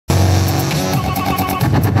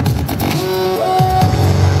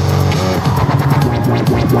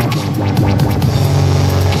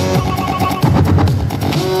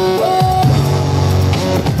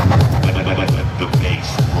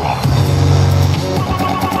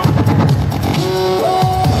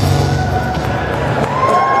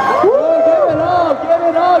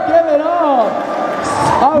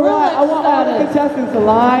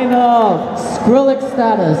Skrillex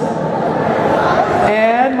status.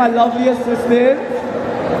 And my lovely assistant,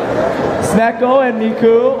 Sneko and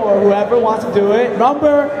Miku, or whoever wants to do it.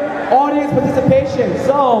 Remember, audience participation.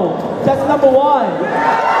 So, test number 1.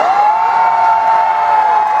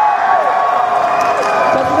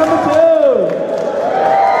 Test number 2.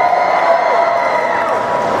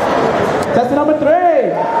 Test number 3.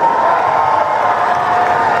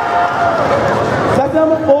 Test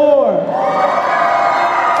number 4.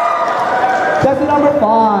 Test number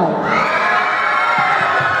 5.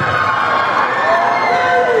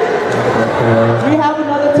 We have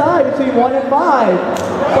another tie between 1 and 5.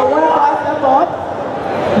 So 1 and 5 step up.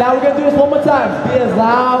 Now we're going to do this one more time. Be as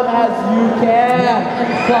loud as you can.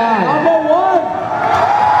 Number 1.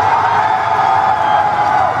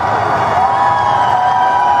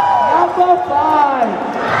 Number 5.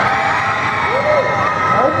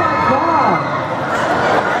 Oh my God.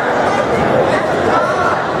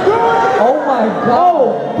 Oh my God. Oh,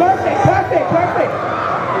 perfect, perfect, perfect.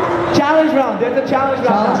 Challenge round. There's a challenge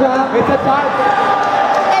round. Challenge round? It's a time.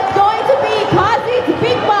 It's going to be Kazi's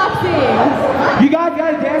beatboxing. You guys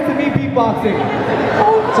gotta dance to me beatboxing.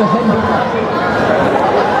 It's a head beatboxing.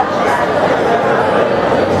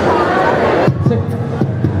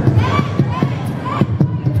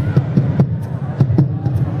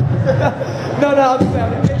 No, I'm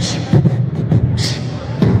sorry.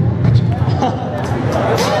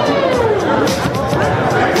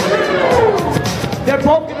 They're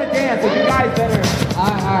both gonna dance, so you guys better.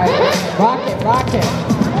 Alright. Rock it, rock it.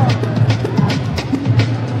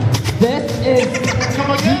 This is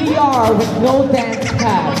DDR with no dance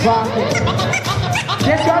pad. Rock it.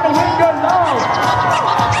 They're trying to win your love.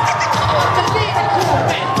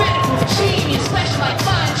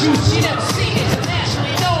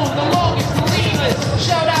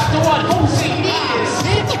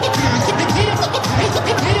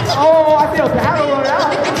 Oh, I feel battle royale.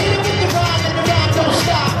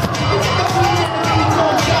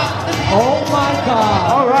 Oh my God.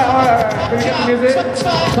 All right. Can we get the music?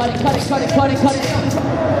 Cut it.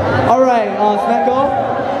 Alright, Sneko.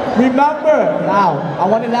 Remember, loud. I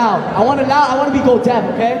want it loud. I want to be go deaf,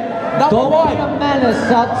 okay? Number Don't 1. be a menace,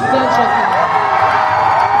 South Central.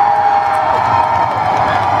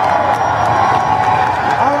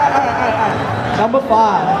 Alright. Number 5.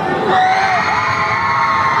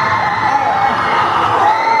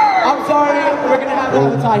 I'm sorry, we're gonna have to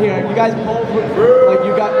have a tie here. You guys both, like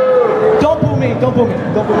you got, don't boo me,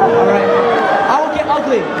 alright? I will get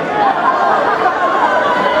ugly.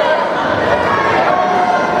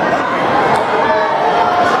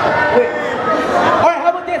 Wait. Alright, how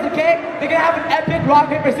about this, okay? They're gonna have an epic rock,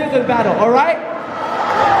 paper, scissors battle, alright?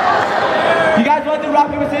 You guys want to do rock,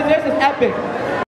 paper, scissors? It's epic.